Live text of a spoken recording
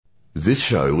This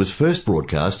show was first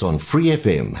broadcast on Free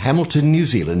FM, Hamilton, New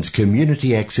Zealand's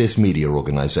community access media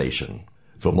organisation.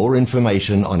 For more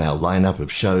information on our lineup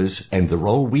of shows and the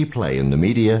role we play in the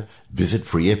media, visit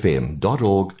freefm.org.nz.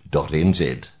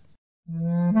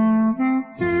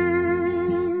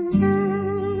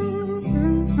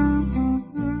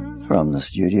 From the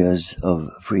studios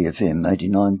of Free FM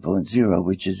 89.0,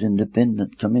 which is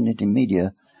independent community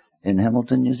media in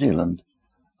Hamilton, New Zealand,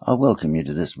 I welcome you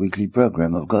to this weekly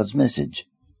program of God's Message.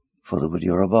 For the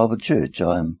Whitiora Bible Church,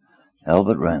 I am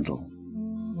Albert Randall.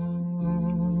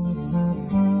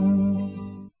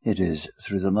 It is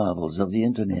through the marvels of the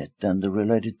internet and the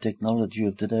related technology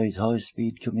of today's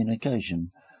high-speed communication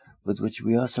with which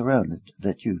we are surrounded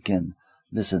that you can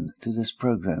listen to this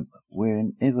program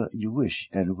whenever you wish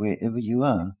and wherever you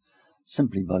are,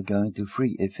 simply by going to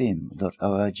freefm.org.nz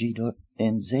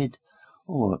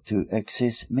or to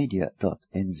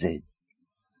accessmedia.nz.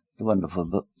 The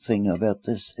wonderful thing about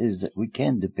this is that we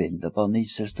can depend upon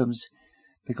these systems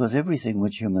because everything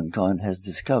which humankind has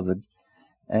discovered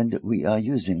and we are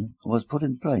using was put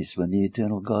in place when the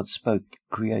eternal God spoke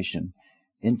creation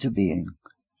into being,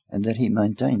 and that he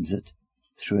maintains it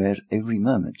throughout every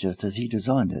moment just as he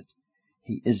designed it.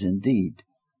 He is indeed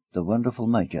the wonderful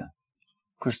maker.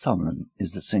 Chris Tomlin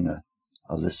is the singer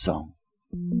of this song.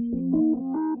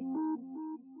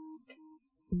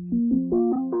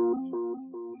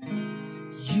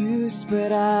 You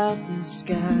spread out the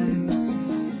skies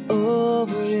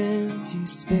over empty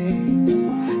space.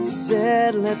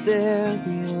 Said, let there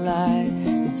be light.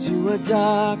 Into a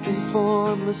dark and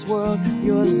formless world,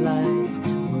 your light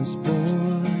was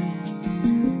born.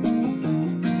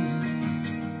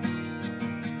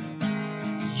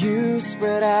 You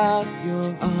spread out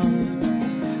your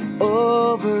arms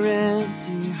over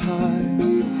empty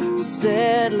hearts.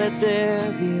 Said, let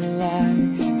there be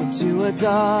light. Into a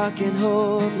dark and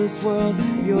hopeless world,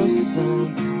 your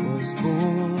son was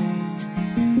born.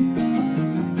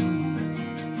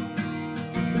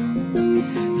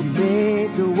 You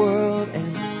made the world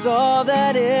and saw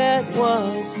that it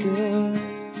was good.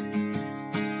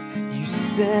 You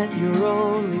sent your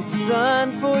only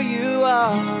son, for you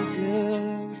are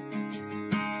good.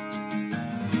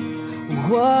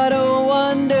 What a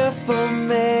wonderful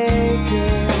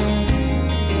maker.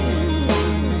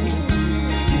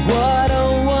 What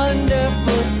a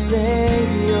wonderful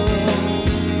Savior.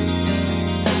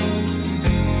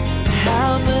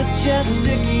 How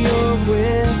majestic your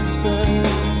whisper,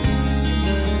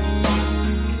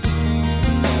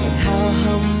 and how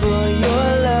humble your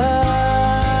love,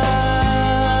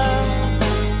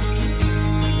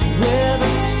 with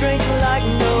a strength like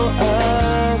no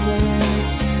other,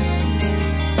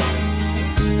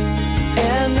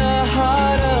 and the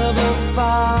heart of a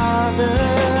father.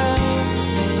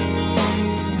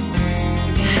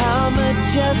 How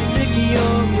majestic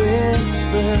your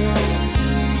whisper.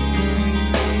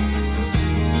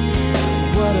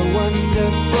 What a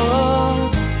wonderful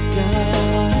God.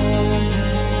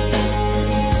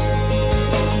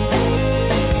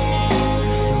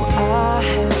 Though eye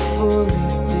has fully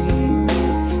seen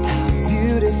how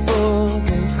beautiful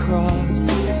the cross,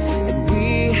 and we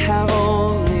have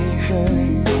only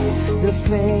heard the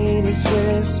faintest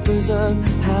whispers of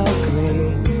how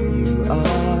great you are.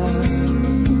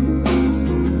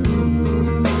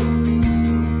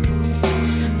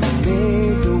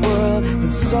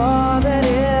 Saw that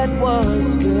it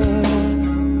was good.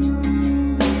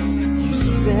 You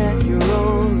sent your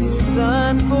only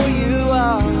son, for you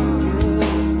are good.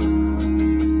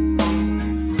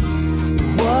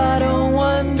 What a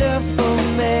wonderful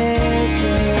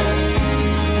maker.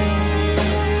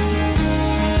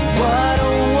 What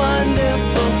a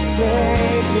wonderful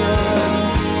Savior.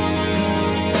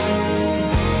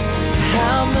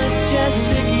 How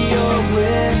majestic your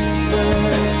whisper.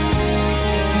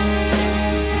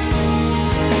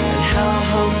 How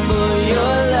humble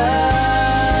your love,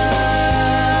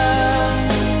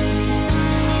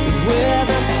 with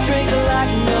a strength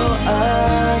like no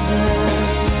other,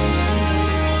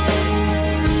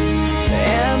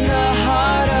 and the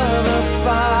heart of a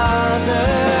father.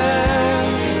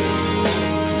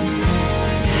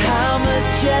 How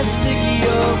majestic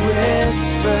your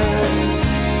whispers.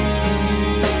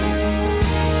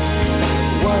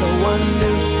 What a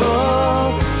wonderful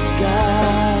God.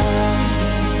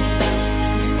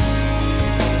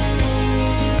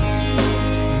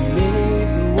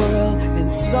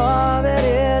 Saw that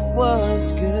it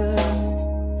was good.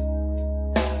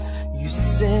 You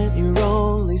sent your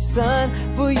only son,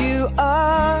 for you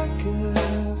are good.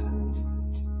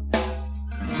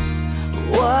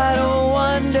 What a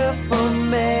wonderful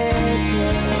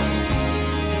maker.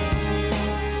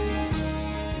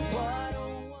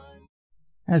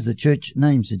 As the church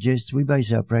name suggests, we base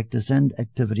our practice and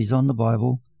activities on the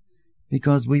Bible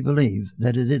because we believe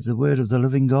that it is the word of the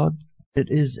living God. It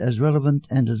is as relevant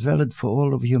and as valid for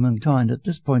all of humankind at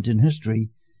this point in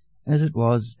history as it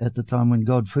was at the time when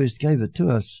God first gave it to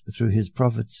us through his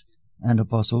prophets and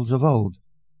apostles of old.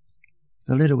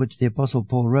 The letter which the Apostle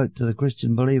Paul wrote to the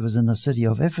Christian believers in the city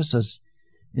of Ephesus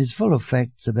is full of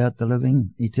facts about the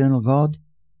living, eternal God,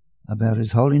 about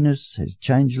his holiness, his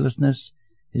changelessness,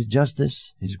 his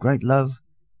justice, his great love,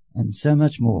 and so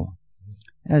much more.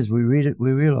 As we read it,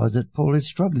 we realize that Paul is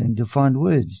struggling to find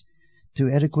words to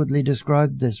adequately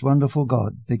describe this wonderful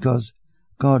God, because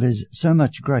God is so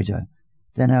much greater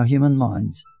than our human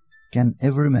minds can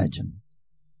ever imagine.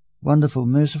 Wonderful,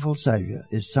 Merciful Saviour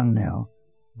is sung now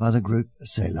by the group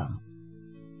Selah.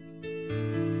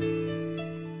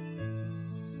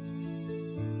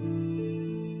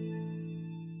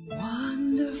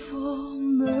 Wonderful,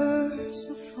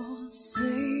 merciful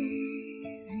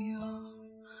Savior,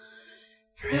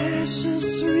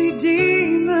 precious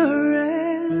Redeemer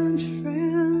and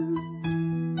friend,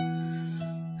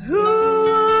 who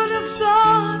would have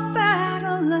thought that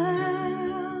a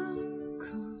lamb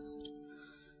could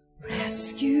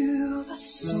rescue the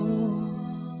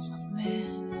souls of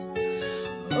men?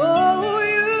 Oh,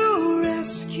 you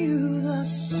rescue the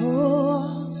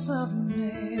souls of men.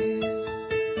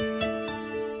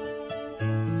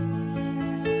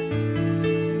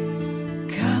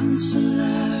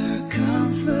 Counselor,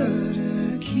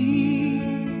 Comforter,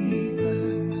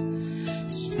 Keeper,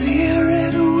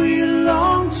 Spirit we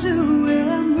long to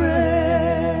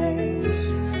embrace.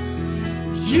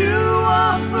 You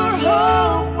offer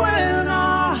hope when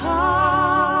our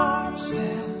hearts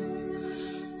have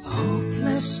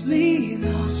hopelessly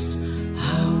lost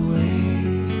our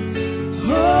way.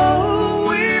 Oh,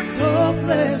 we've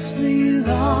hopelessly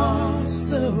lost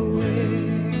the way.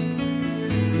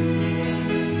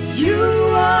 You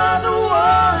are the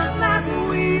one that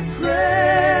we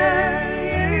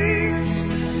praise.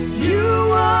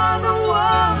 You are the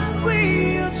one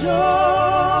we adore.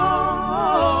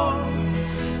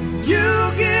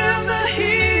 You give the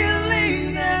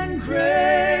healing and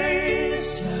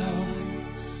grace our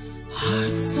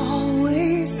hearts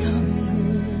always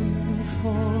hunger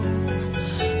for.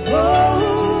 Oh,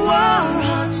 our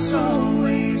hearts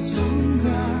always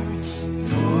hunger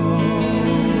for.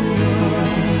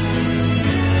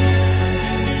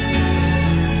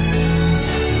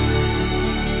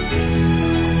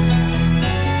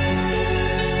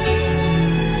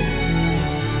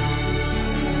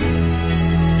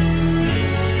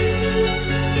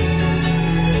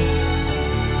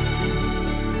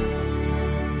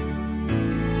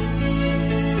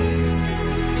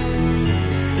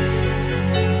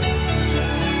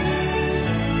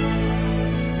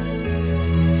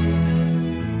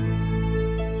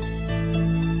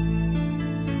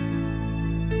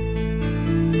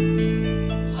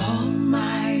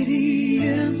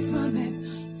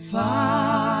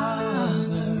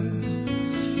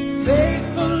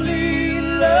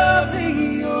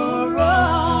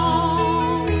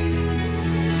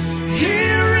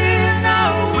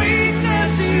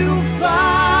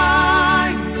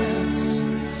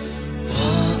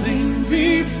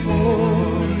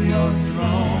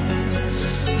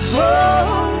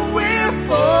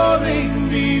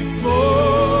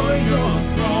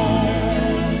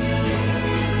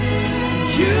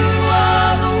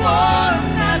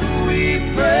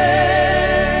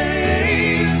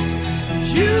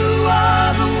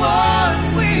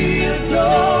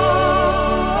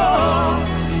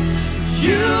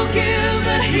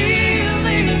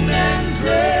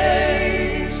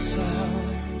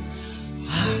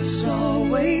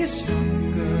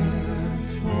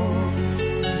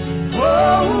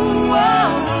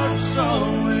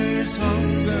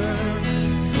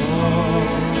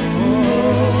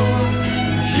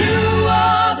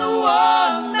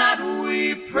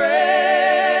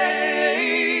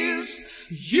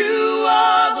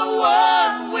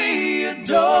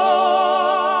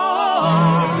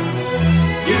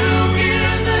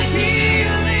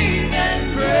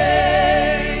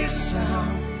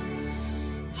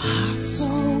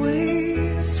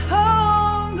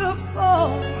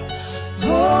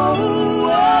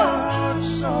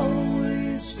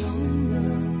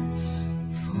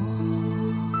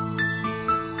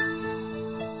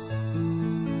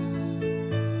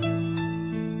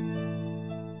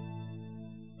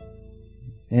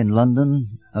 In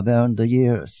London, about the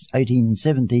year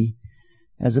 1870,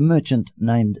 as a merchant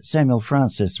named Samuel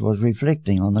Francis was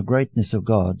reflecting on the greatness of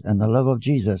God and the love of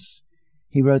Jesus,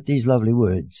 he wrote these lovely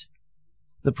words.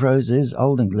 The prose is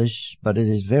Old English, but it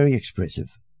is very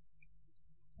expressive.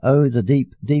 Oh, the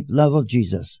deep, deep love of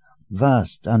Jesus,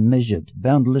 vast, unmeasured,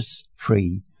 boundless,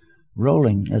 free,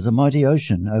 rolling as a mighty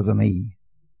ocean over me.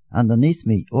 Underneath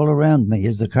me, all around me,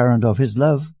 is the current of his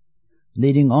love,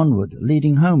 leading onward,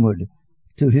 leading homeward,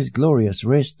 to his glorious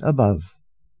rest above.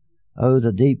 Oh,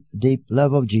 the deep, deep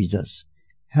love of Jesus,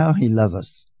 how he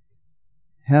loveth,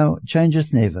 how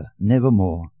changeth never,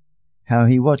 nevermore, how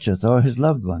he watcheth o'er his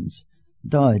loved ones,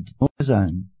 died for his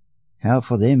own, how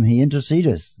for them he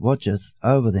intercedeth, watcheth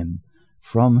over them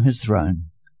from his throne.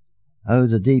 Oh,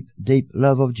 the deep, deep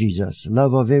love of Jesus,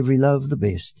 love of every love the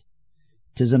best.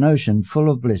 'Tis an ocean full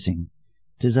of blessing,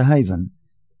 'tis a haven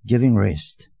giving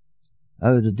rest.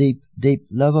 Oh, the deep, deep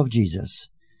love of Jesus,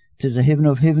 'tis a heaven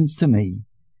of heavens to me,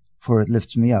 for it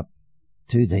lifts me up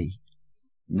to thee.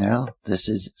 Now, this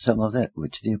is some of that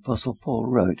which the Apostle Paul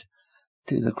wrote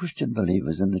to the Christian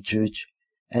believers in the church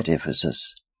at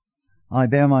Ephesus. I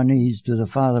bow my knees to the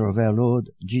Father of our Lord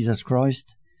Jesus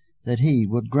Christ, that he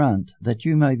would grant that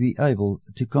you may be able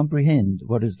to comprehend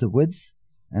what is the width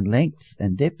and length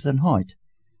and depth and height,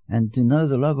 and to know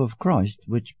the love of Christ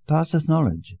which passeth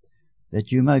knowledge,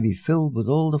 that you may be filled with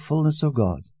all the fullness of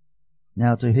God.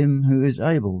 Now to him who is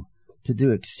able to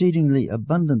do exceedingly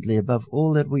abundantly above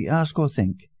all that we ask or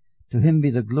think, to him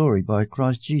be the glory by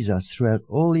Christ Jesus throughout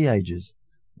all the ages,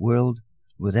 world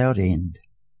without end.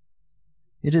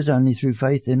 It is only through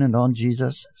faith in and on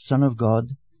Jesus, Son of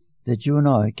God, that you and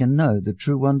I can know the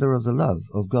true wonder of the love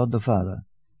of God the Father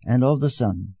and of the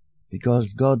Son,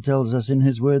 because God tells us in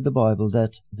his word, the Bible,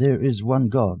 that there is one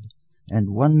God and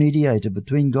one mediator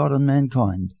between God and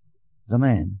mankind, the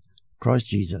man, Christ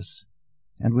Jesus.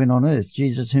 And when on earth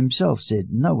Jesus himself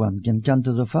said, no one can come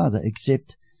to the Father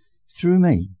except through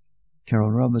me.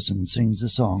 Carol Robertson sings the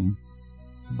song,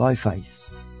 By Faith.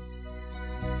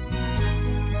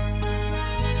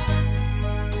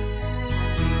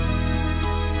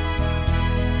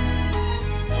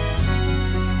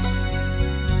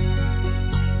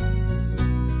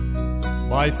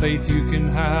 By faith you can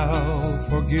have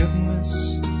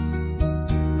forgiveness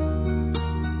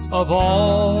of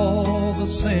all the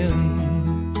sin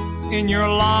in your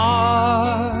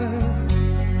life.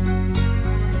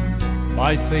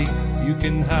 By faith you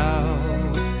can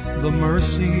have the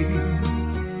mercy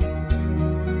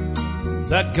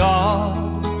that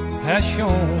God has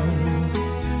shown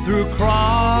through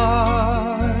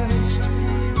Christ.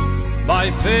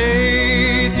 By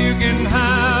faith you can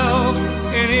have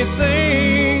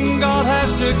anything God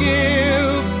has to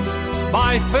give.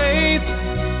 By faith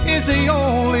is the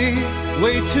only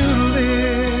way to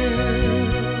live.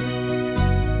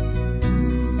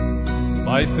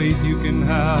 By faith you can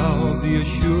have the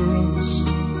assurance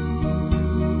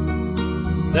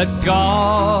that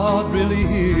God really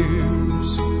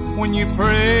hears when you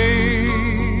pray.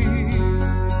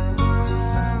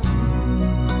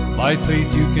 By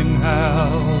faith you can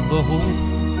have the hope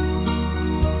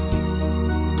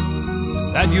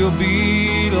that you'll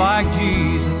be like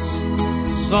Jesus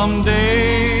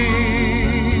someday.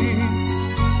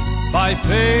 By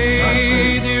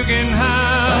faith you can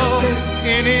have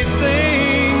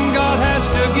anything God has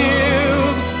to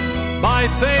give. By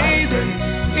faith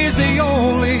is the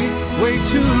only way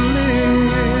to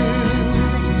live.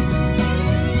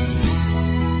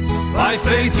 By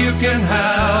faith you can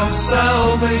have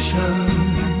salvation.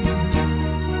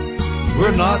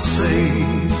 We're not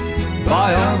saved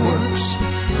by our works,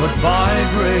 but by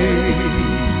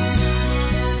grace.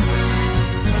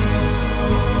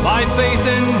 By faith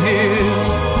in his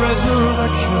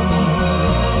resurrection,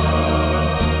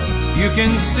 you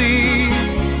can see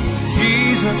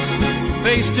Jesus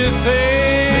face to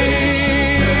face.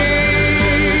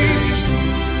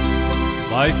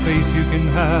 By faith you can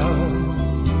have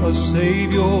a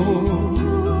Savior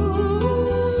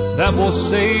that will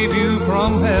save you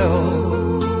from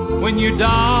hell when you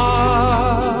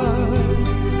die.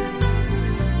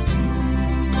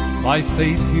 By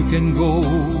faith you can go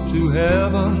to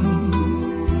heaven.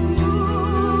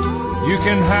 You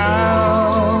can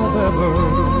have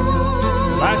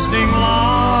everlasting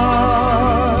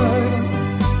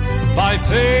life. By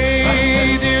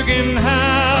faith you can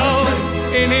have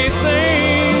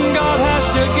anything God has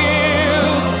to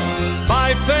give.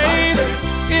 By faith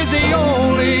is the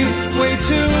only way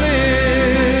to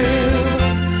live.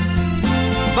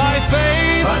 By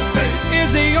faith is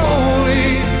the only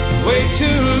way to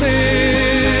live.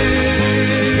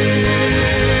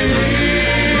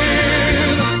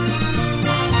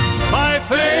 By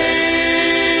faith.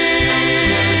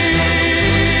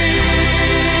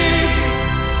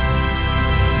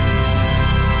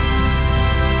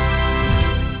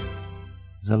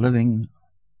 The living,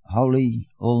 holy,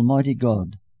 almighty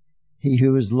God, he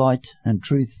who is light and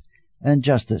truth and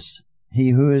justice, he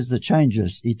who is the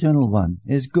changeless, eternal one,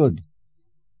 is good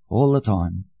all the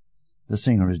time. The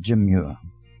singer is Jim Muir.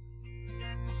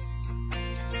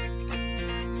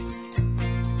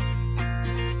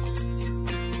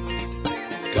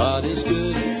 God is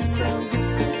good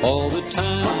all the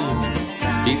time.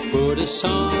 He put a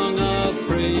song of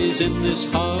praise in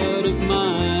this heart of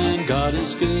mine. God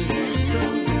is good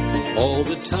all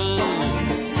the time.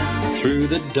 Through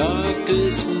the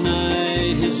darkest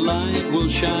night His light will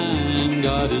shine.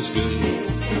 God is good.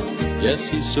 Yes,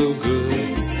 He's so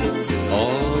good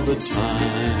all the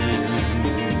time.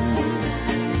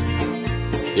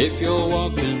 If you're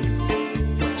walking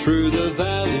through the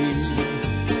valley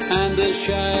and the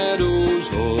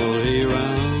shadows all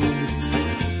around,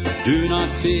 do not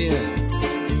fear,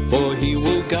 for He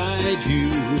will guide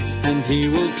you and He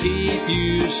will keep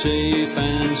you safe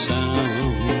and sound.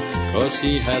 'Cause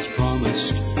He has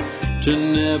promised to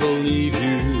never leave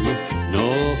you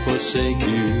nor forsake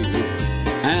you,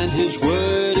 and His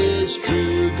word is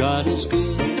true. God is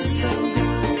good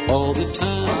all the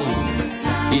time.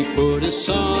 He put a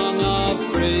song of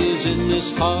praise in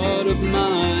this heart of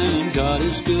mine. God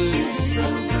is good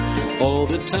all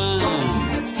the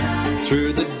time.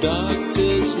 Through the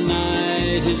darkest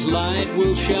night His light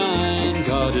will shine.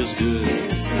 God is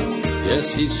good.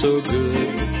 Yes, He's so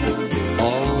good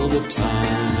all the time.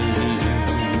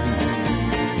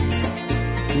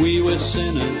 We were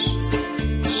sinners,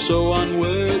 so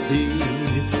unworthy,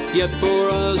 yet for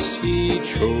us He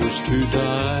chose to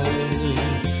die.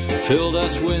 Filled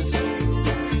us with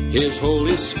His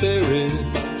Holy Spirit,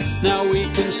 now we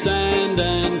can stand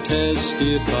and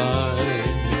testify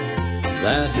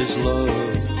that His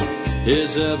love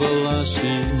is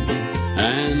everlasting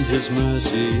and His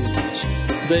mercies,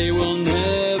 they will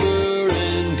never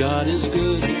end. God is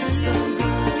good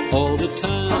all the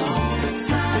time.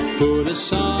 Put a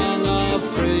song of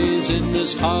praise in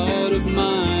this heart of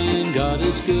mine. God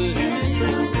is good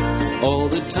all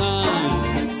the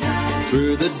time.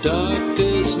 Through the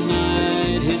darkest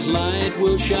night His light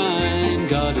will shine.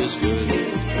 God is good.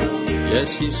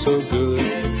 Yes, He's so good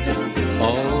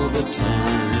all the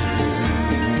time.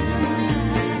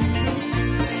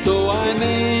 Though I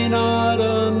may not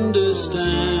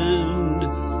understand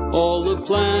all the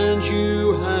plans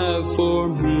You have for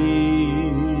me,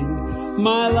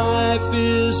 my life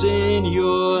is in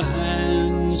Your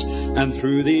hands, and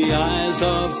through the eyes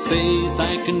of faith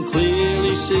I can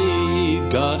clearly see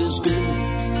God is good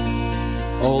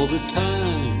all the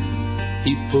time.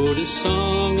 He put a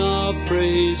song of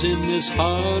praise in this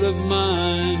heart of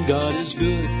mine. God is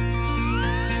good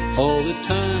all the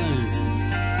time.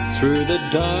 Through the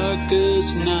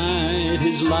darkest night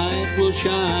His light will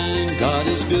shine. God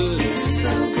is good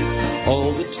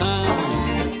all the time.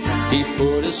 He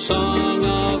put a song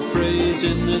of praise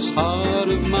in this heart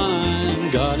of mine.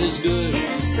 God is good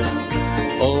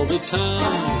all the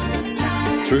time.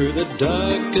 Through the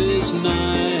darkest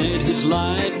night His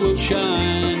light will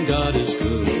shine. God is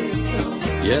good.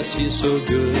 Yes, He's so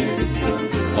good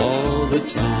all the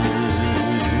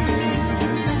time.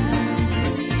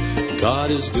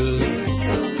 God is good.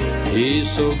 He's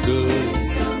so good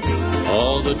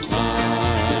all the time.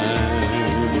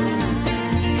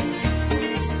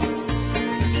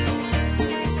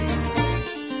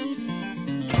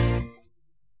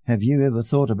 Have you ever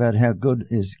thought about how good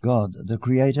is God, the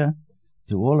Creator,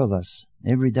 to all of us,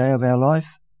 every day of our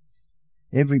life?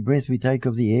 Every breath we take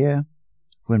of the air,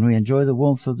 when we enjoy the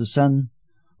warmth of the sun,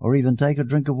 or even take a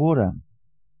drink of water.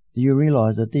 Do you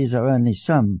realize that these are only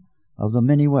some of the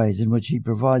many ways in which He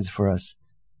provides for us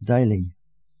daily?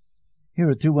 Here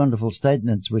are two wonderful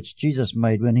statements which Jesus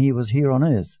made when He was here on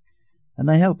earth, and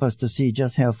they help us to see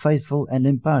just how faithful and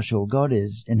impartial God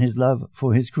is in His love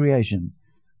for His creation,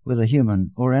 whether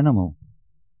human or animal.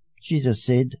 Jesus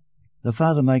said, "The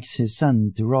Father makes His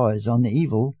sun to rise on the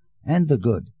evil and the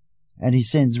good, and He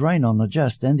sends rain on the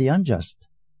just and the unjust."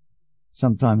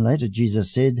 Some time later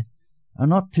Jesus said, "Are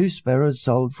not 2 sparrows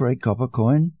sold for a copper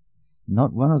coin?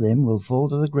 Not one of them will fall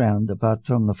to the ground apart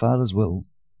from the Father's will.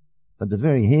 But the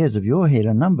very hairs of your head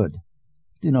are numbered.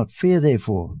 Do not fear,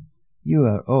 therefore. You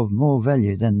are of more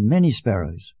value than many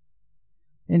sparrows."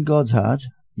 In God's heart,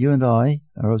 you and I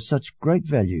are of such great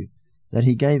value that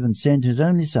He gave and sent His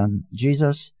only Son,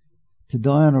 Jesus, to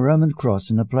die on a Roman cross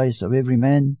in the place of every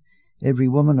man, every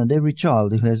woman, and every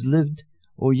child who has lived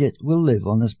or yet will live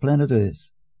on this planet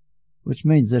Earth, which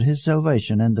means that His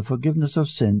salvation and the forgiveness of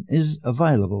sin is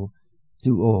available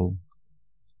to all.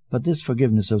 But this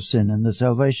forgiveness of sin and the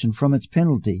salvation from its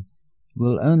penalty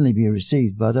will only be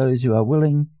received by those who are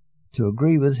willing to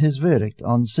agree with His verdict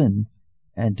on sin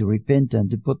and to repent and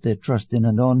to put their trust in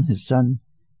and on His Son,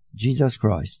 Jesus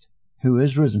Christ, who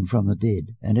is risen from the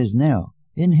dead and is now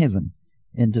in heaven,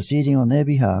 interceding on their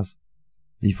behalf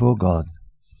before God.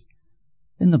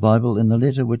 In the Bible, in the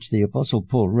letter which the Apostle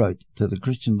Paul wrote to the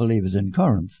Christian believers in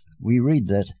Corinth, we read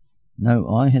that, "No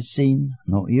eye has seen,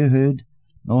 nor ear heard,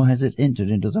 nor has it entered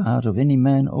into the heart of any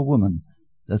man or woman,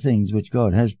 the things which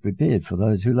God has prepared for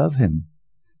those who love Him."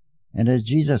 And as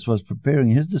Jesus was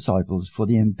preparing His disciples for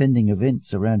the impending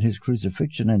events around His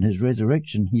crucifixion and His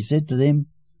resurrection, He said to them,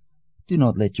 "Do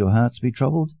not let your hearts be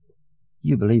troubled.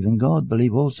 You believe in God,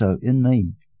 believe also in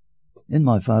me. In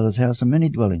my Father's house are many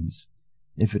dwellings.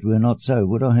 If it were not so,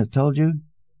 would I have told you?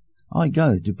 I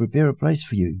go to prepare a place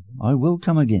for you. I will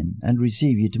come again and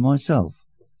receive you to myself,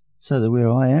 so that where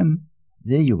I am,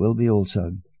 there you will be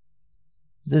also."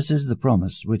 This is the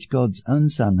promise which God's own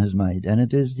Son has made, and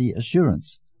it is the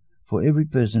assurance for every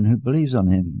person who believes on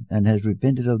Him and has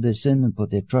repented of their sin and put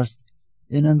their trust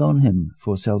in and on Him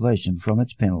for salvation from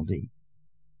its penalty.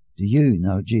 Do you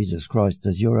know Jesus Christ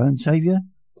as your own Saviour?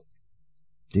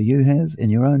 Do you have in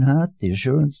your own heart the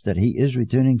assurance that He is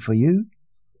returning for you?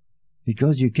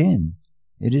 Because you can.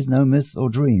 It is no myth or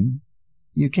dream.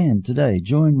 You can today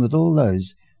join with all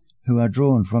those who are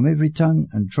drawn from every tongue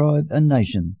and tribe and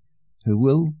nation, who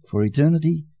will, for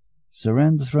eternity,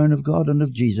 surround the throne of God and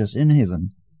of Jesus in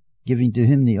heaven, giving to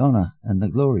Him the honour and the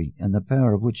glory and the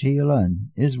power of which He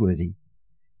alone is worthy.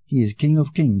 He is King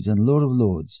of kings and Lord of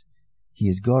lords. He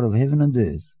is God of heaven and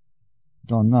earth.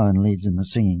 Don Moen leads in the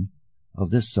singing of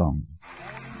this song.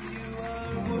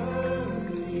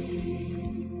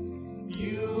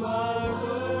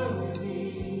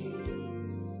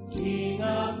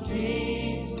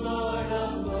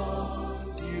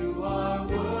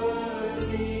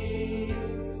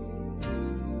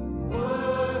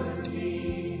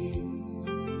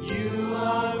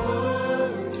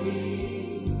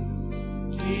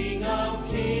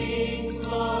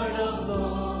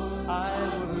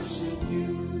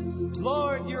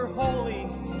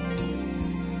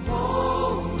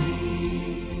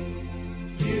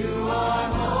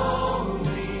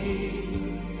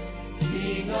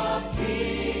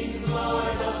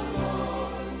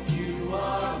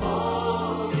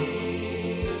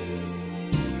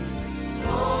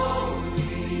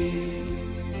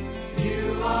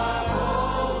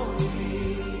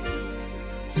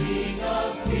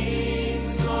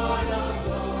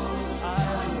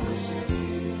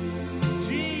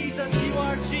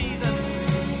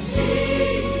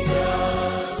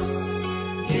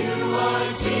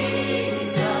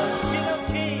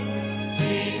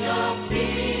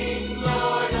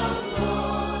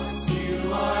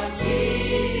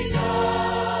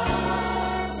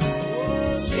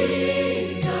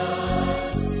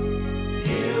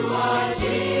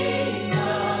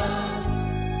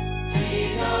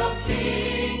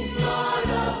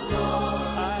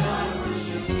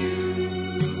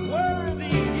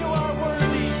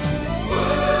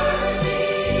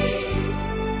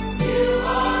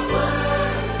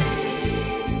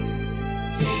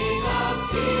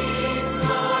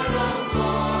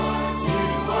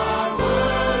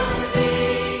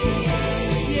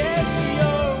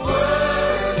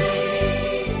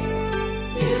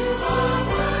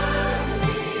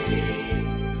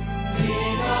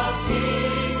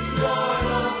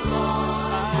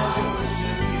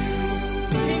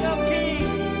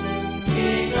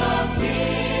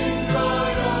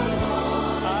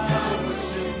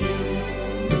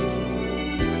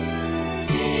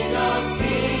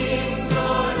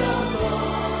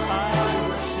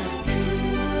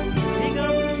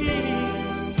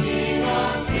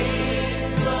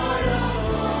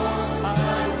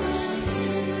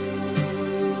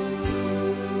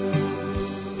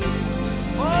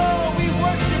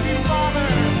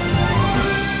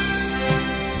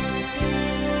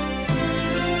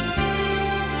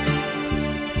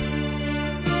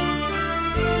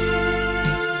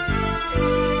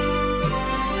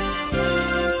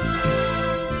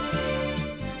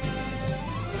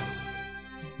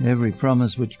 Every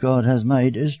promise which God has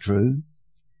made is true.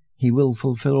 He will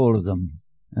fulfill all of them.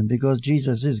 And because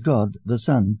Jesus is God, the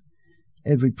Son,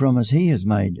 every promise He has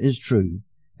made is true,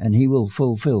 and He will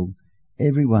fulfill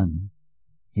every one.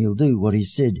 He'll do what He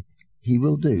said He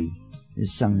will do,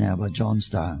 is sung now by John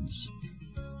Starnes.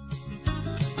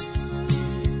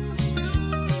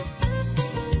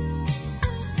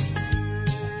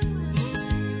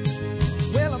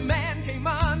 Well, a man came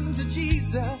unto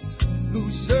Jesus,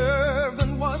 whose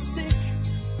servant was sick.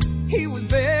 He was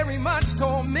very much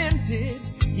tormented.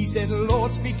 He said,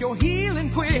 Lord, speak your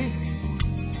healing quick.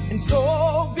 And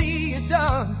so be it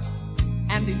done.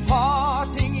 And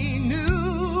departing he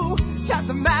knew that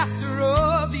the master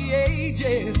of the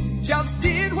ages just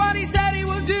did what he said he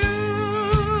will do.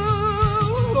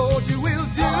 Lord, you will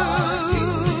do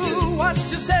what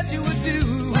you said you would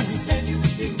do. What you said you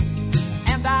would do.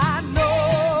 And I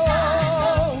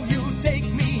know you'll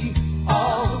take me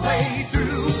all the way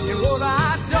through. And what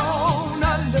I don't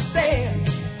understand,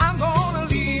 I'm gonna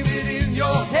leave it in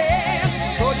your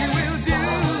hands. Lord, you will do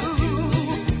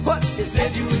what you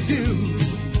said you would do.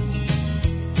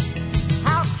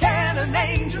 How can an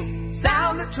angel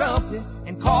sound a trumpet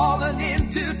and call an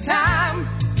end to time?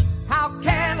 How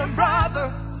can a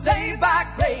brother saved by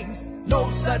grace know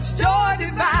such joy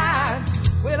divine?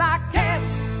 Well, I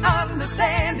can't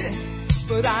understand it,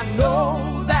 but I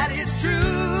know that it's true.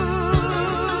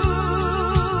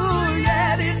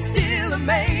 Yet it still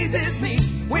amazes me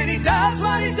when he does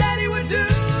what he said he would do.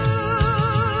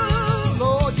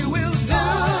 Lord, you will do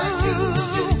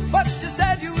what you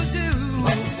said you would do.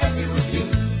 What you said you would do.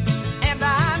 And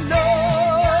I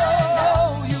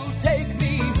know you'll take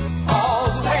me all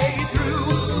the way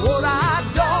through. What I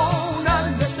don't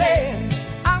understand,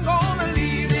 I'm gonna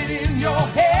leave it in your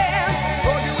hands.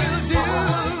 Lord, you will do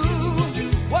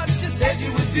what you said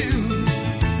you would do.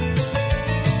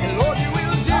 And Lord, you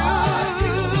will do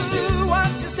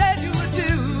what you said you would do.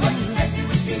 What you said you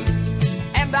would do.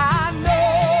 And I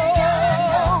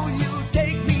know you'll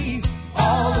take me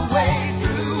all the way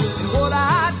through. And what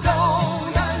I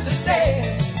don't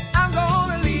understand, I'm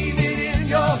gonna leave it in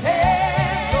your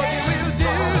hands. Lord, you will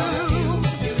do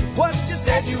what you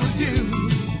said you would do.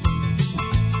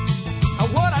 And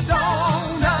what I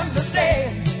don't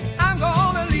understand, I'm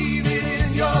gonna leave it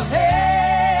in your hands.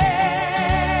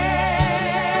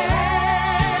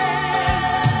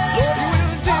 Lord, you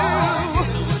will do.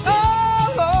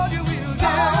 Oh, Lord, you will do.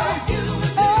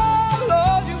 Oh,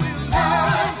 Lord, you will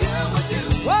do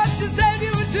what you said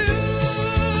you would do.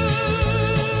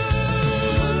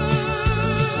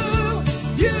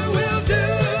 You will do.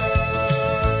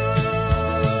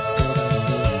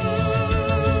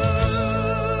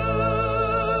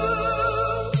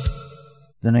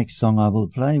 The next song I will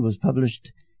play was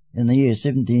published in the year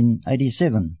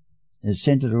 1787. Is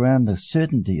centered around the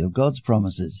certainty of God's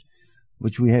promises,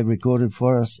 which we have recorded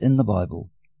for us in the Bible.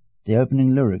 The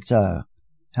opening lyrics are,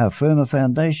 "How firm a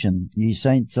foundation, ye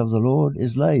saints of the Lord,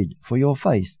 is laid for your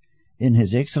faith in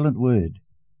his excellent word.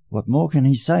 What more can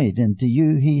he say than to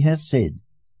you he hath said?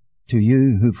 To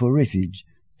you who for refuge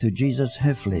to Jesus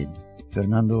have fled."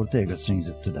 Fernando Ortega sings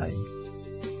it today.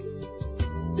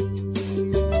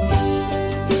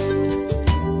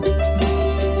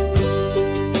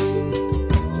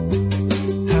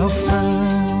 How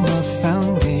firm a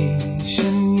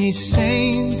foundation, ye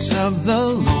saints of the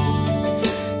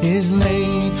Lord, is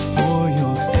laid for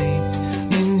your faith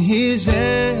in his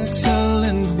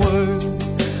excellent word.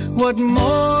 What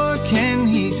more can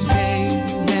he say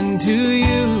than to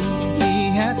you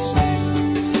he hath said?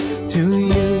 To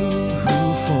you who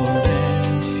for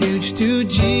refuge to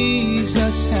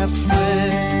Jesus have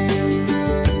fled.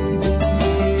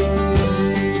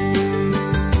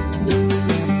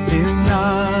 Fear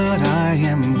not, I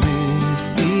am with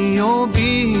thee, oh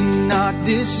be not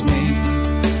dismayed,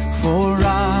 for I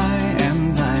am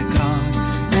thy God,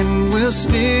 and will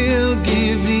still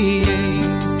give thee aid.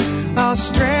 I'll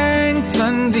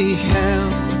strengthen thee,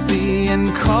 help thee,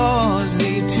 and cause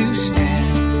thee to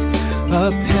stand,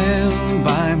 upheld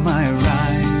by my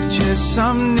righteous,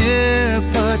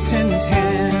 omnipotent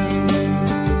hand.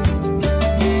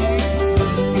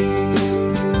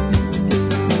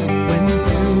 When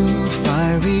through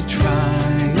fiery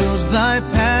trials thy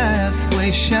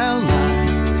pathway shall lie,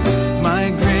 my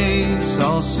grace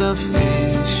all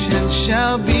sufficient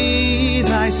shall be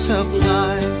thy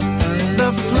supply.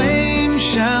 The flame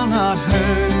shall not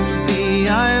hurt thee,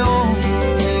 I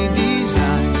only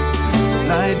desire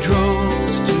thy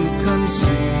dross to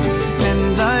consume and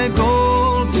thy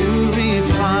gold to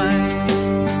refine.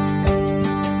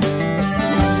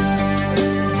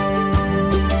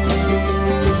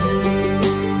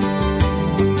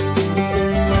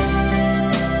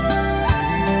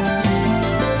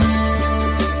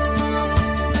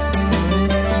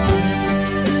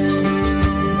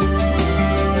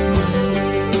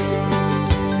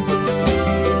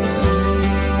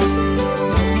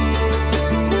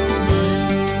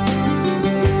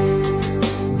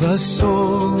 The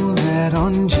soul that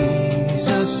on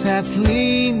Jesus hath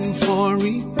leaned for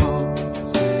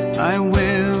repose, I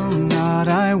will not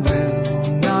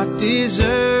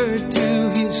desert to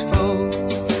his foes.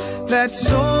 That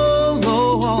soul,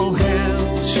 though all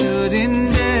hell should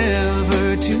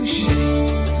endeavor to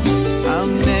shake, I'll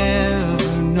never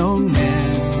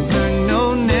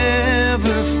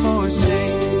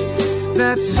forsake.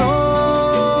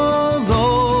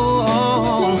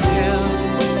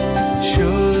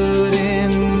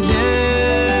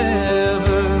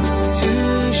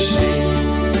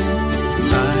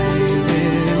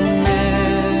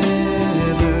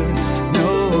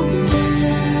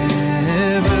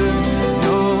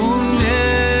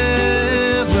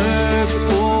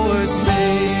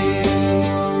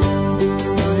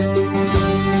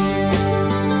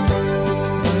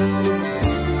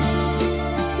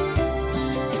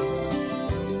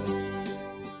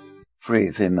 Free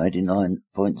FM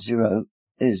 89.0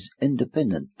 is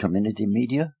independent community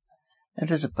media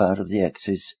and is a part of the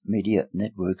Access Media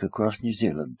network across New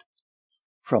Zealand.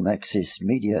 From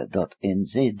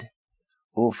accessmedia.nz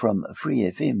or from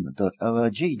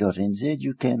freefm.org.nz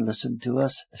you can listen to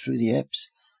us through the apps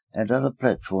and other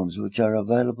platforms which are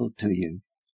available to you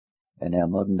in our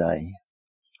modern day.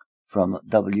 From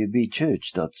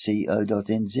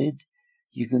wbchurch.co.nz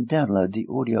you can download the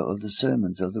audio of the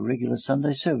sermons of the regular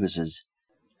Sunday services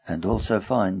and also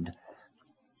find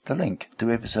the link to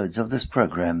episodes of this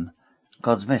program,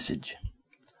 God's Message.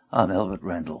 I'm Albert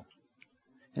Randall.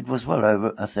 It was well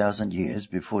over 1,000 years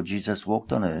before Jesus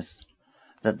walked on earth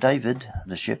that David,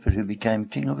 the shepherd who became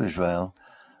king of Israel,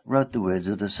 wrote the words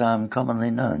of the psalm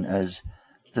commonly known as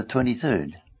the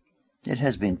 23rd. It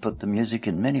has been put to music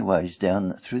in many ways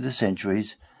down through the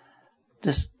centuries.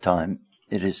 This time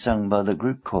it is sung by the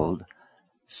group called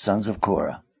Sons of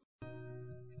Korah.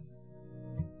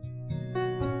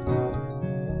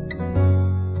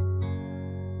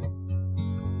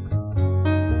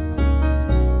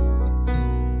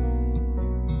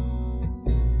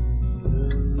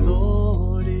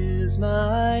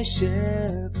 My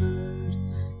shepherd,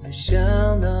 I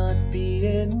shall not be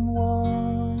in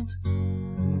want.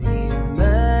 He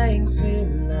makes me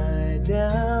lie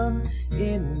down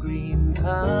in green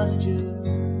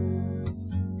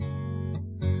pastures,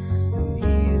 and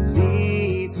he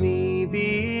leads me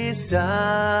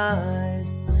beside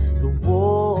the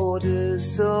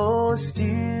waters so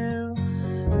still,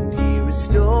 and he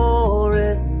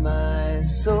restoreth my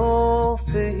soul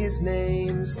for his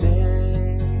name's sake.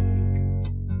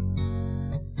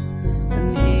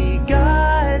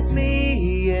 Guides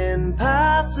me in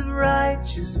paths of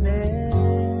righteousness,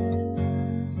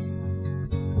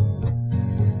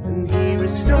 and he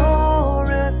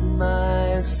restoreth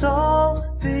my soul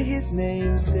for his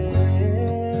name's sake,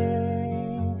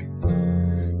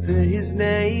 for his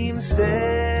name's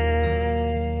sake.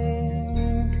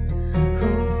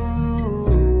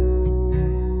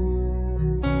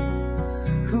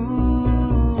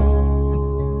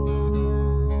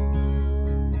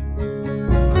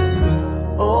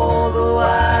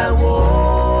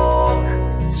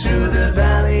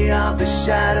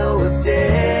 Shadow of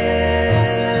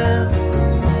death,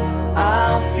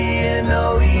 I'll fear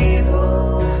no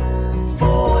evil,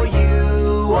 for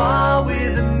you are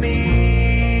with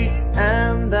me,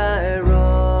 and thy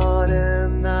rod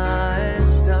and thy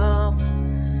staff,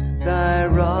 thy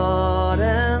rod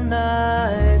and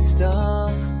thy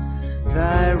staff,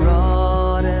 thy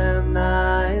rod and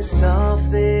thy staff,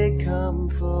 they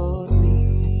comfort me.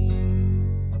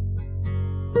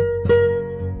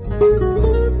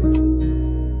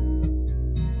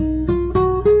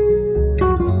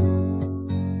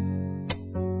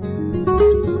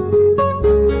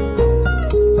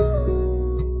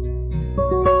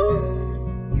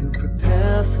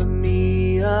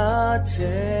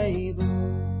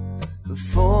 Table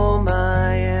before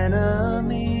my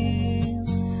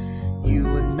enemies, you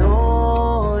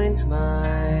anoint my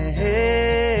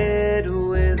head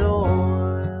with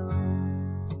oil,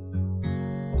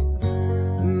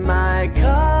 my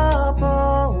cup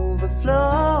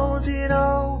overflows, it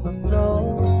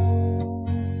overflows.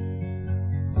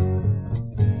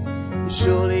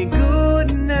 Surely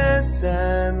goodness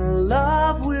and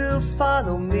love will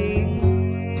follow me,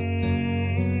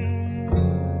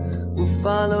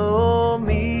 follow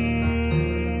me,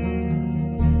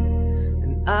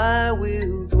 and I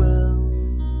will dwell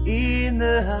in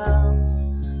the house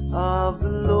of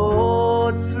the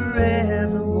Lord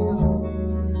forevermore.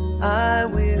 I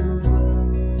will dwell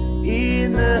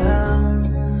in the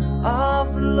house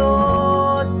of the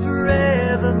Lord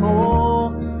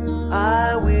forevermore.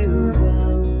 I will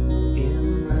dwell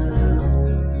in the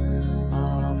house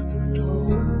of the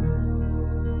Lord.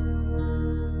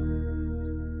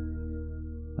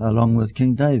 Along with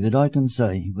King David, I can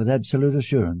say with absolute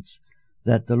assurance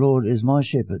that the Lord is my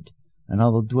shepherd, and I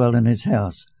will dwell in his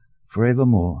house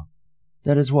forevermore.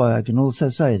 That is why I can also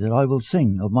say that I will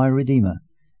sing of my Redeemer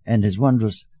and his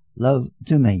wondrous love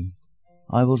to me.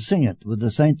 I will sing it with the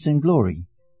saints in glory,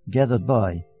 gathered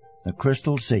by the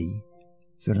crystal sea.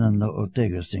 Fernando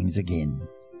Ortega sings again.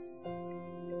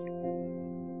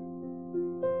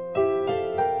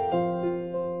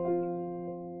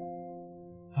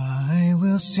 I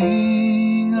will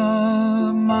sing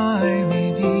of my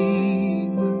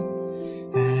Redeemer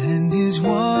and his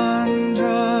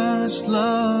wondrous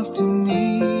love to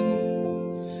me.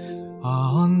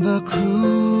 On the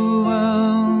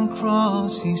cruel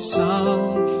cross he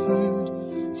suffered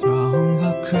from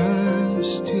the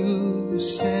curse to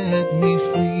set me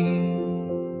free.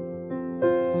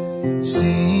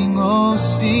 Sing, oh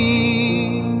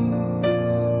sing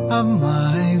of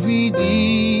my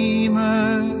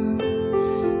Redeemer.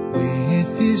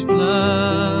 With his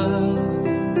blood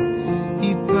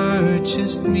he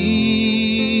purchased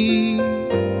me.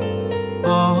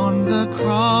 On the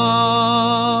cross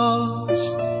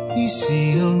he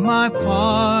sealed my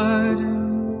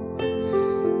pardon,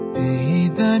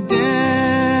 paid the debt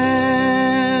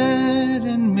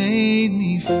and made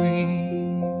me free.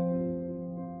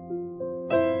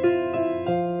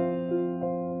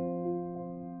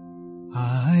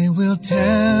 I will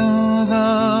tell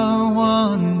the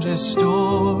wondrous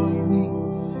story,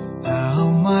 how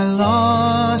my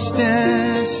lost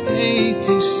estate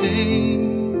to save.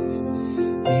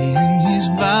 In his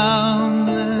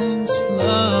boundless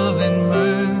love and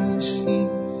mercy,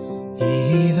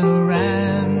 he the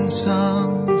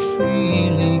ransom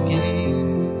freely gave.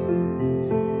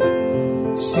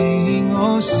 Sing,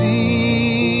 oh sing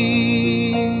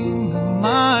of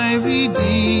my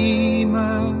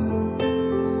Redeemer.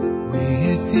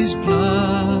 With his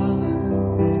blood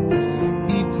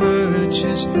he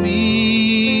purchased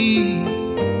me.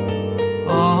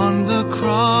 On the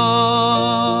cross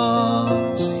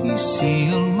he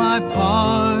sealed my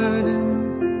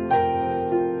pardon,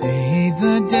 paid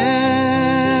the debt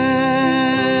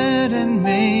and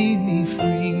made me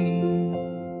free.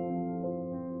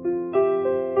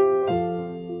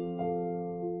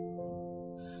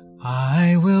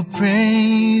 I will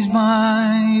praise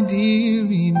my dear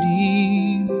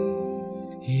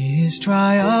Redeemer, his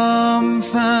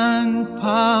triumphant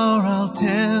power I'll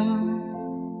tell,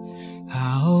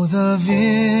 how the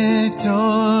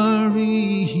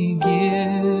victory he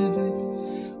giveth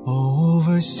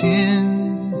over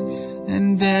sin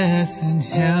and death and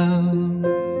hell.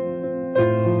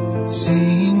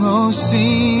 Sing, oh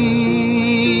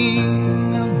sing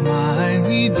of my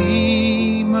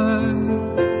Redeemer.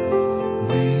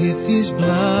 With his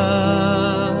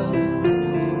blood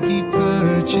he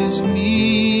purchased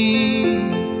me.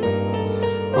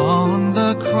 On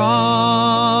the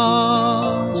cross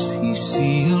he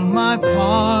sealed my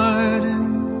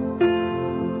pardon,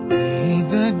 paid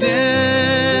the debt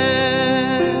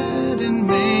and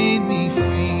made me free.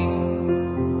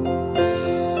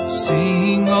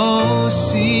 Sing, oh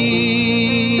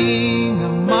sing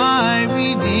of my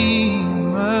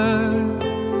Redeemer.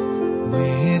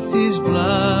 With his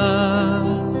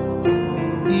blood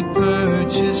he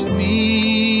purchased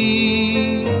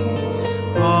me.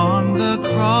 On the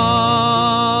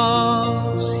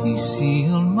cross he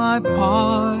sealed my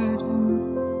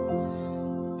pardon,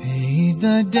 paid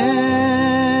the debt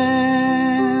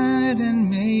and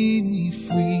made me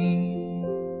free.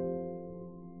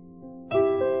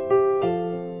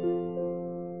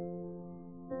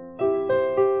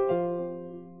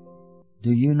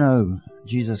 Do you know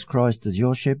Jesus Christ is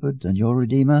your shepherd and your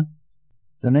Redeemer?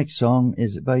 The next song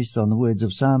is based on the words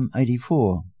of Psalm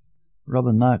 84.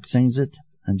 Robin Mark sings it,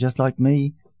 and just like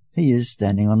me, he is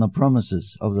standing on the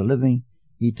promises of the living,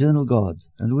 eternal God,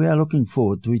 and we are looking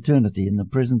forward to eternity in the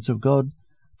presence of God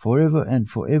forever and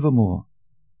forevermore,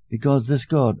 because this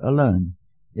God alone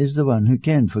is the one who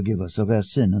can forgive us of our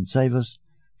sin and save us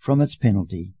from its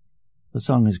penalty. The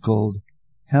song is called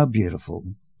How Beautiful.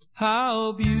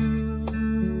 How beautiful,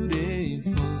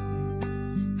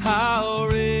 how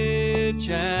rich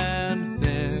and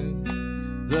fair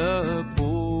the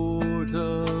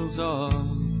portals of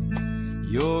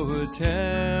your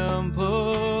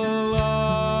temple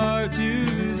are,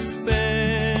 to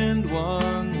spend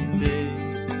one day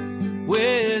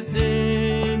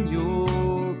within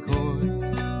your courts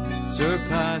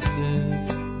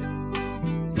surpasses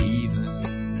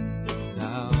even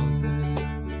thousands.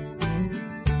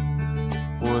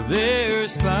 For their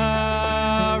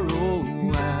sparrow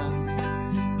and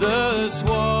the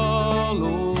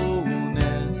swallow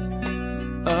nest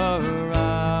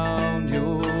around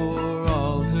your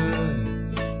altar,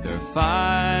 they're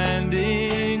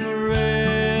finding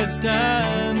rest,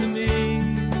 and me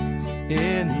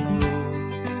in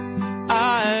roads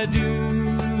I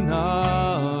do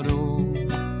not own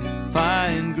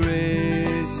find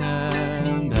grace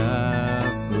and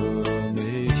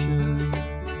affirmation.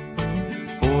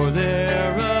 For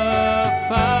there a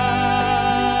fountain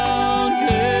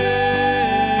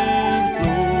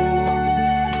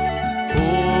flows,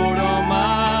 poured on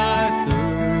my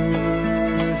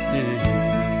thirsty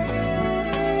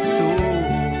soul,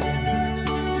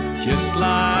 just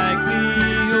like the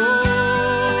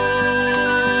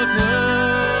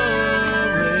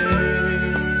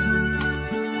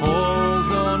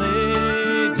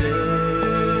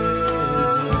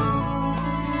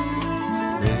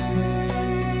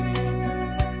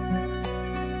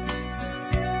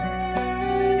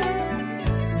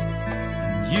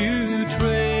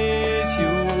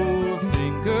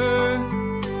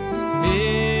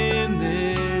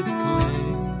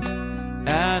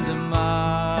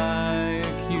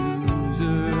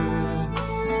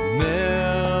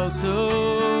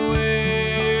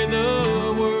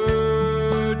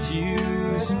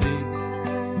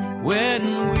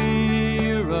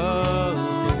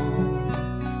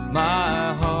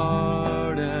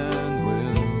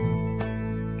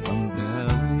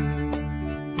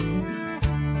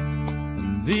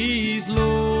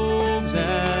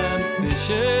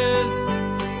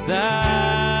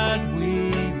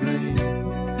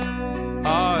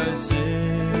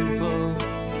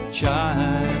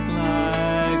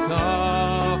childlike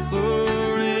offering,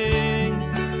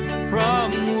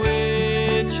 from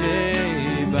which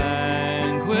a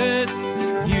banquet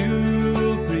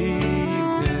you'll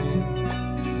prepare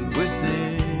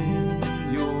within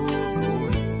your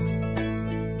courts.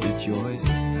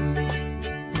 Rejoicing,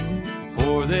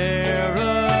 for there a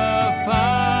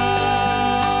fountain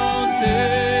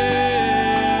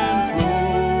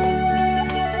flows,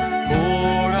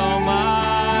 poured on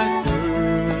my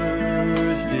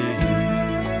thirsty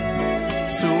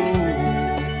soul,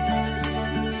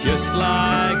 just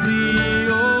like the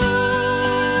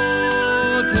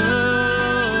autumn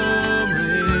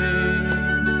rain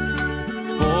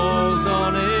falls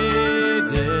on a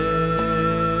desert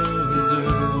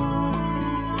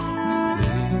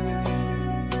place.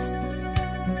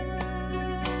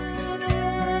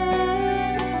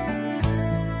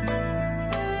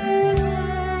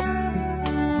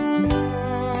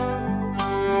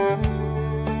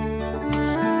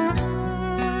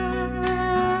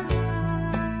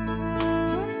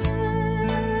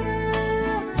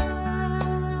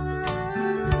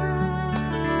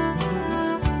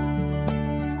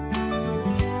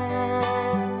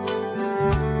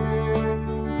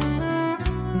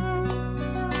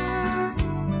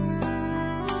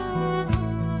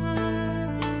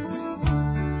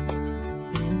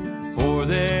 For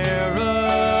there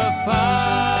a fountain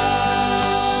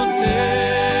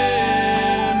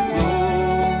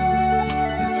flows,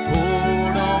 it's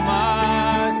poured on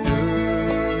my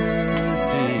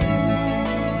thirsty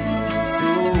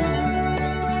soul,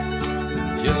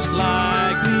 just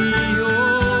like the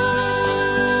autumn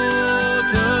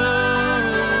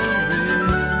rain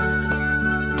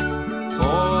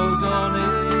falls on a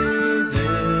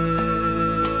desert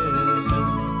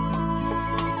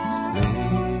place.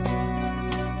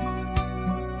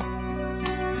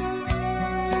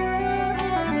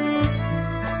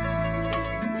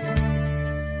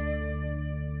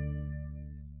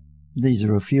 These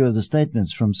are a few of the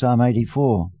statements from Psalm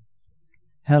 84.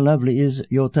 How lovely is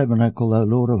your tabernacle, O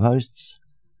Lord of hosts!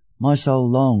 My soul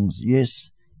longs,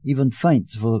 yes, even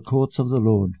faints for the courts of the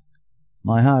Lord.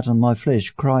 My heart and my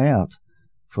flesh cry out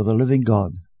for the living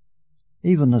God.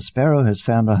 Even the sparrow has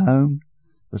found a home,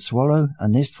 the swallow a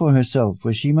nest for herself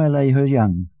where she may lay her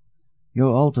young.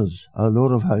 Your altars, O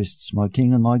Lord of hosts, my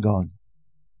King and my God.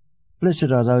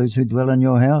 Blessed are those who dwell in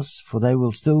your house, for they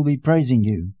will still be praising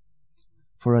you.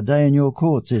 For a day in your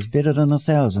courts is better than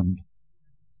 1,000.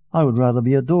 I would rather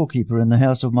be a doorkeeper in the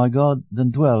house of my God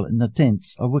than dwell in the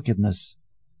tents of wickedness.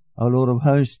 O Lord of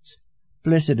hosts,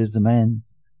 blessed is the man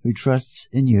who trusts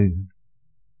in you.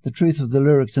 The truth of the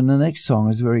lyrics in the next song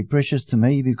is very precious to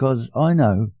me, because I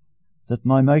know that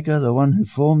my Maker, the one who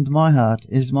formed my heart,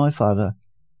 is my Father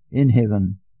in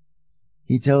heaven.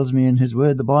 He tells me in his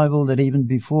word, the Bible, that even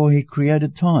before he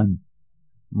created time,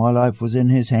 my life was in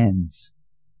his hands.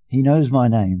 He knows my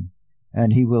name,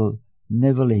 and he will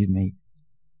never leave me.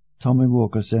 Tommy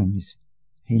Walker sings,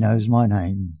 He Knows My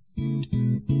Name.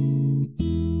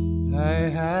 I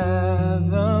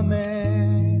have a Maker.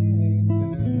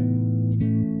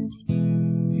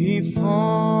 He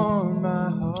formed my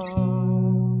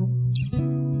heart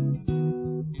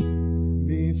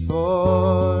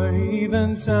before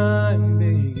even time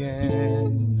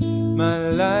began. My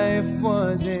life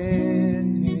was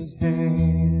in his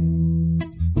hand.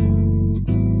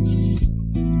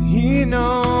 He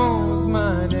knows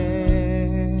my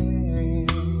name.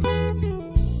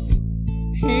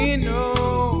 He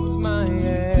knows my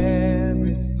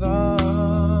every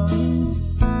thought.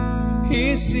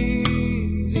 He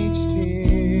sees each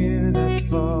tear that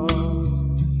falls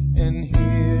and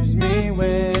hears me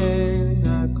when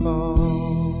I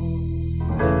call.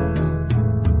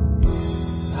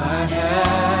 I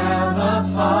have a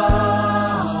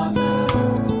Father.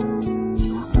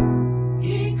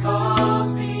 He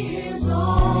calls me his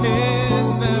own.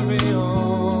 His very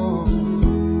own.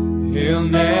 He'll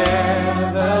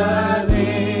never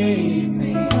leave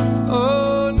me.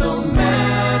 Oh, no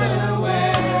matter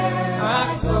where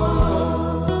I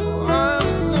go. I'm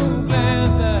so glad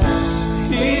that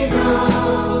he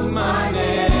knows my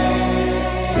name.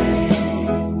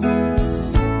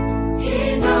 He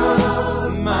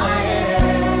knows my every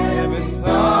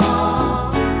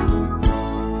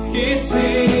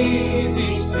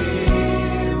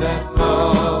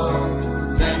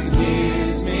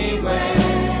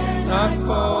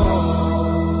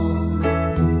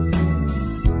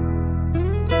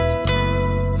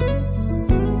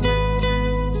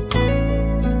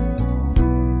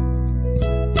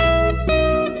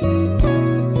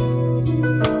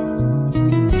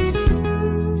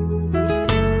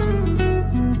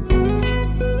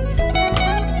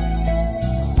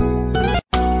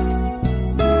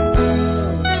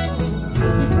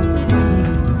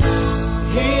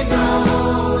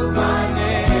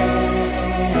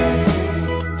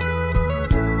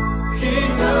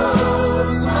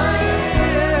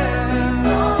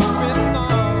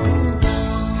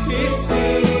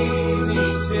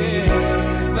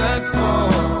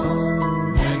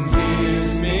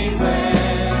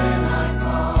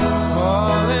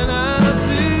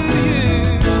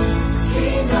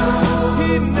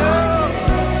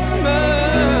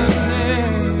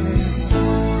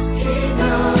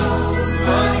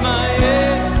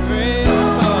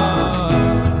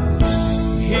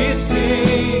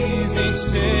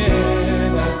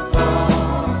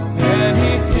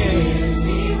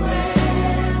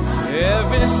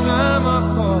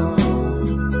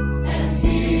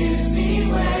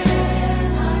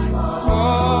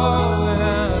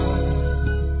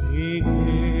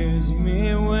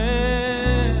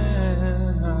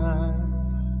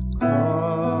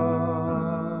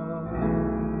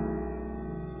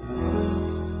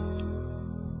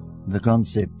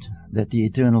concept that the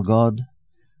eternal God,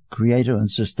 creator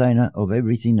and sustainer of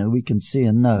everything that we can see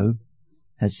and know,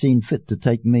 has seen fit to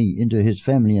take me into his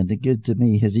family and to give to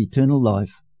me his eternal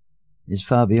life is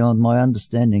far beyond my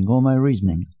understanding or my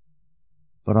reasoning.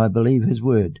 But I believe his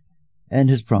word and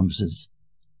his promises,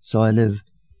 so I live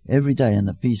every day in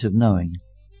the peace of knowing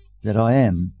that I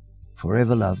am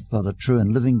forever loved by the true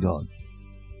and living God.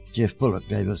 Jeff Bullock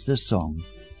gave us this song,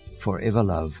 Forever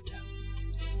Loved.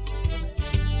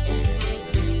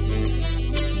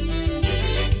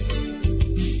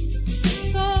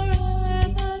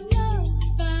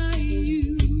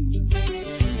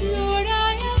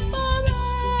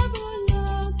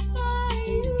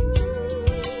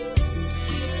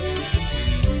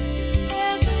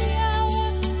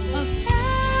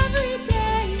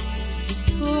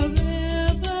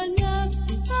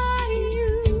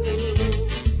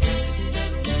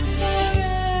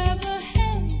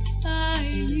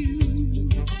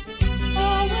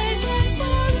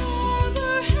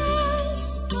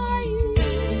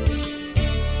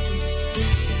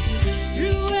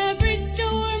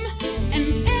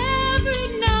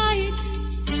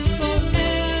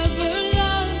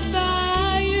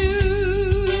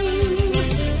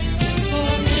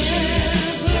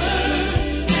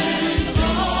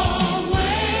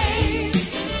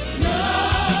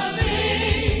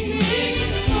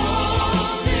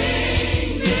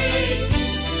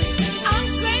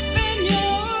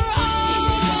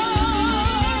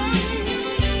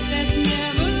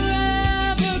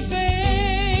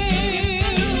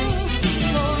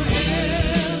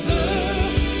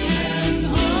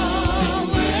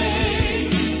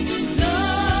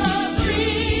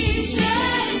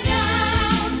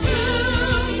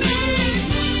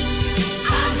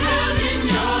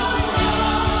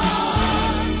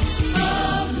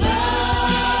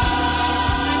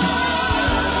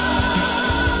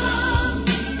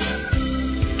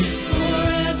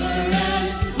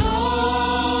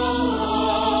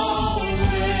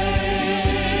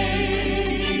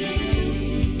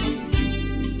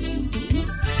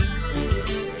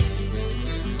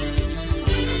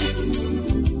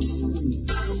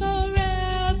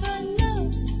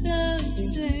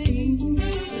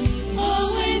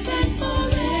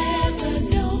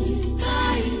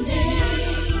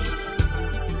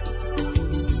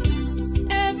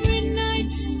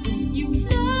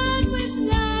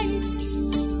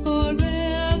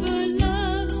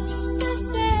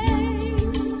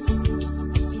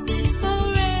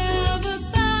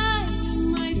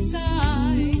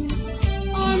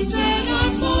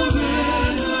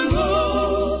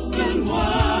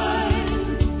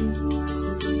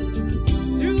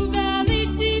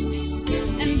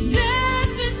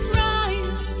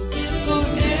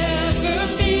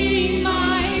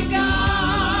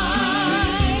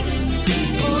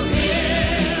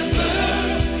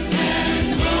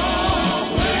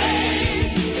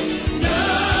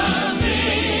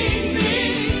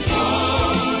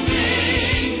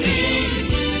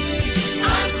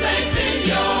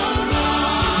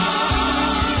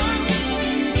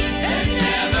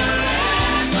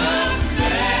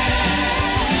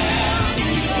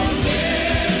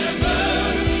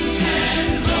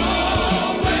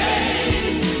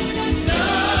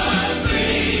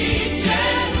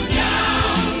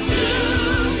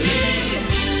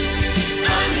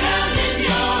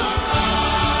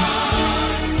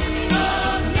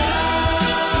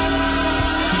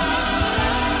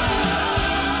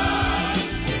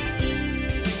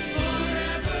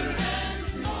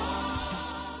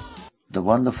 The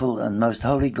wonderful and most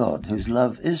holy God, whose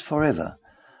love is forever,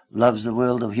 loves the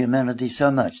world of humanity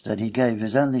so much that he gave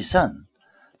his only Son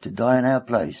to die in our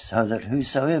place, so that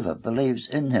whosoever believes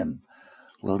in him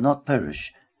will not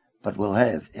perish, but will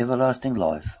have everlasting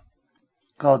life.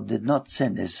 God did not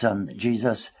send his Son,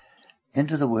 Jesus,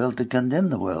 into the world to condemn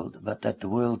the world, but that the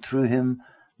world through him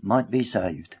might be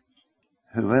saved.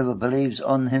 Whoever believes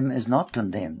on him is not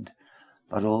condemned,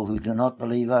 but all who do not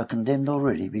believe are condemned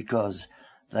already, because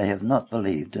they have not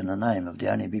believed in the name of the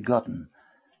only begotten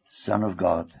Son of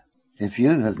God. If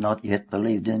you have not yet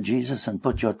believed in Jesus and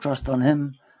put your trust on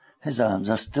him, his arms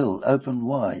are still open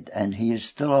wide, and he is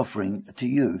still offering to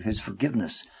you his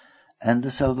forgiveness and the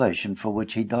salvation for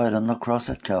which he died on the cross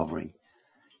at Calvary.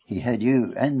 He had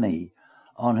you and me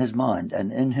on his mind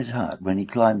and in his heart when he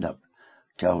climbed up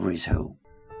Calvary's hill.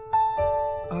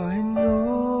 I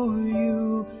know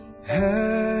you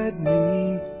had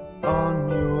me on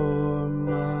your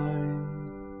mind.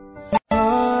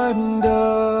 Climbed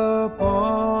up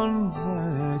on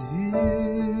that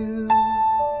hill,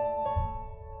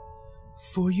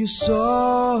 for you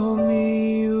saw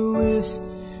me with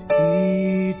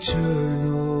eternal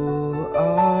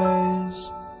eyes.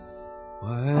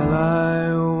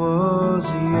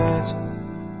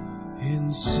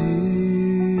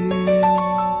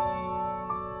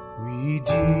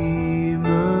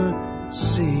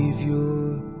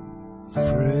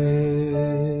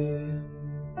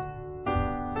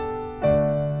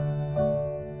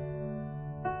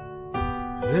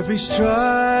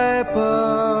 stripe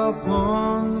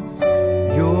upon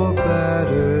your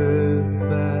battered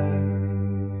back,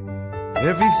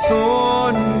 every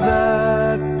thorn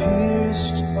that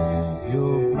pierced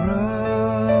your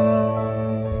brow,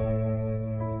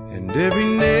 and every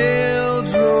nail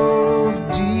drove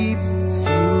deep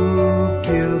through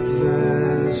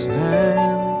guiltless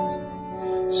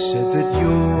hands, said that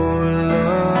your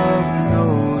love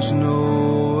knows no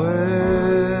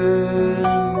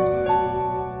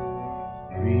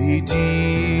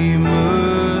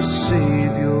Redeemer,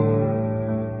 Savior,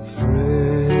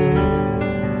 friend.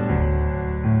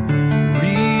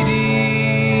 Redeemer,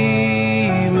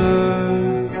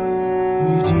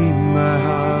 redeem my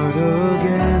heart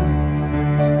again.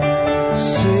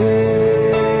 Savior,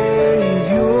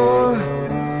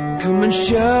 come and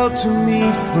shelter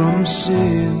me from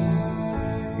sin.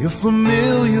 You're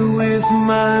familiar with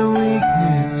my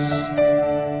weakness,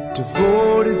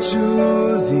 devoted to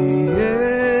the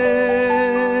end.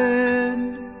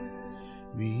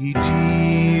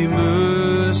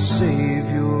 Redeemer,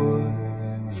 Savior,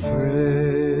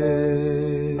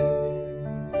 friend.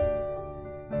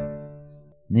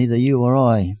 Neither you or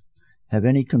I have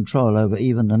any control over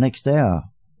even the next hour.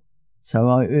 So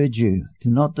I urge you to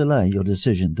not delay your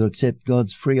decision to accept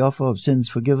God's free offer of sins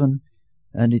forgiven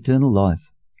and eternal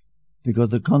life, because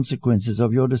the consequences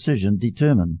of your decision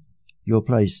determine your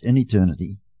place in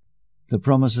eternity. The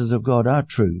promises of God are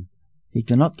true. He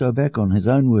cannot go back on his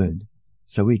own word,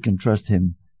 so we can trust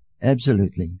him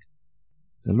absolutely.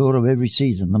 The Lord of every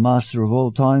season, the Master of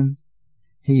all time,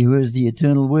 he who is the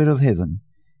eternal word of heaven,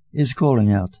 is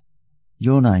calling out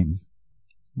your name.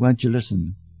 Won't you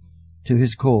listen to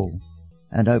his call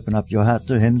and open up your heart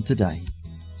to him today?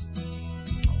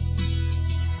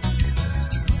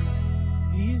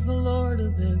 He's the Lord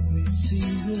of every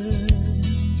season.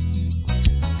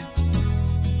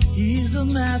 He's the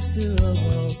master of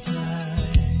all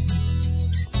time,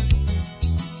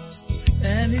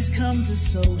 and he's come to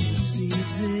sow his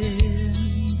seeds in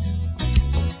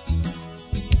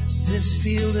this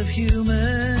field of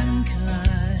humankind.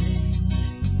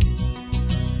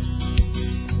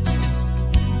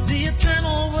 The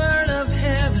eternal word of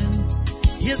heaven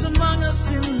is among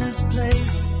us in this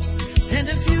place, and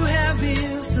if you have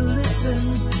ears to listen,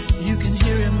 you can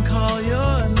hear him call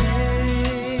your name.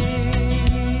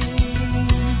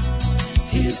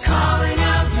 He's calling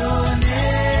out your name.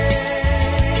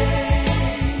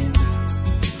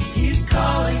 He's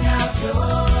calling out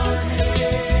your name.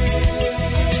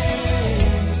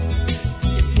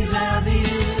 If you have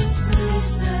ears to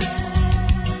listen,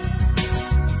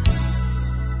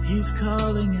 he's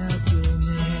calling out your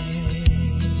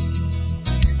name.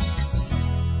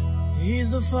 He's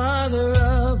the Father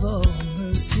of all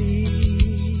mercy,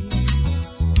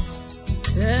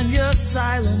 and your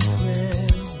silent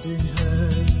prayer's been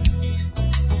heard.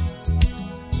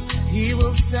 He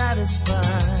will satisfy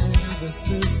the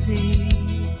thirsty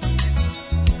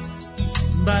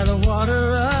by the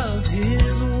water of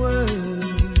his word.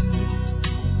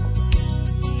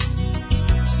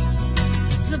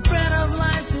 The bread of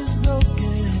life is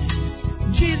broken,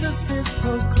 Jesus is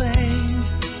proclaimed.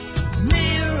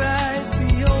 May your eyes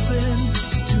be open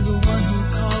to the one who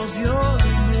calls your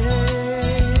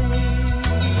name.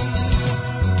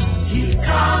 He's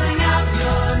calling out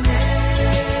your name.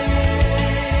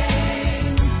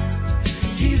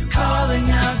 He's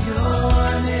calling out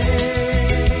your name.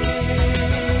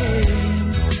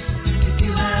 If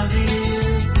you have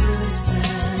ears to listen,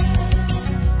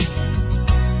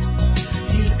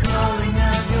 he's calling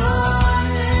out your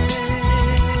name.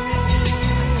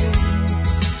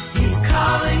 He's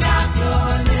calling out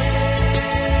your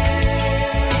name.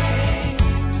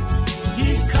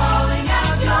 He's calling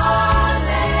out your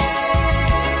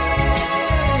name.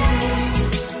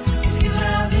 If you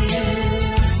have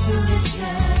ears to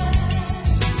listen,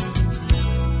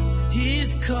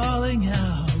 he's calling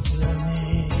out your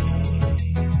name.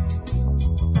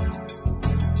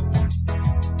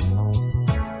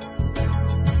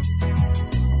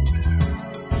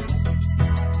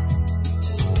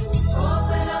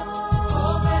 Open up your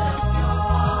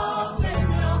heart.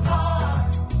 Open your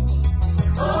heart.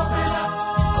 Open up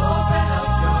your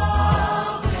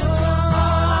heart. Open your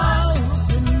heart.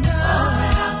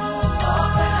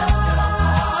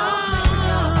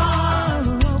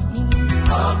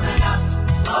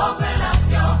 Open up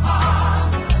your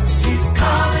heart. He's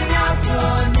calling out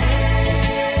your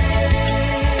name.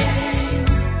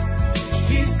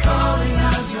 He's calling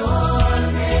out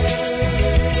your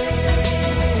name.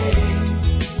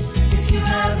 If you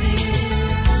have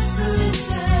ears to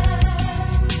listen,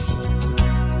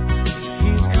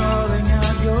 he's calling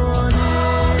out your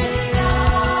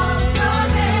name.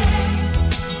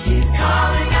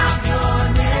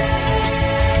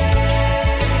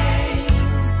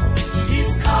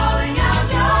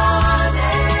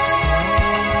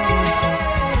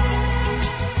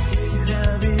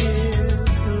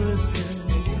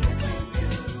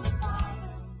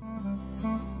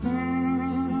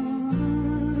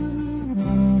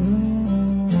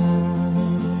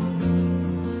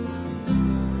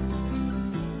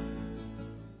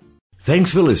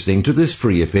 Thanks for listening to this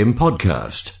Free FM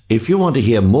podcast. If you want to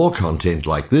hear more content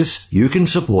like this, you can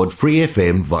support Free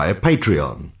FM via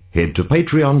Patreon. Head to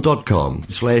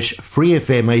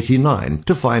patreon.com/freefm89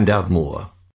 to find out more.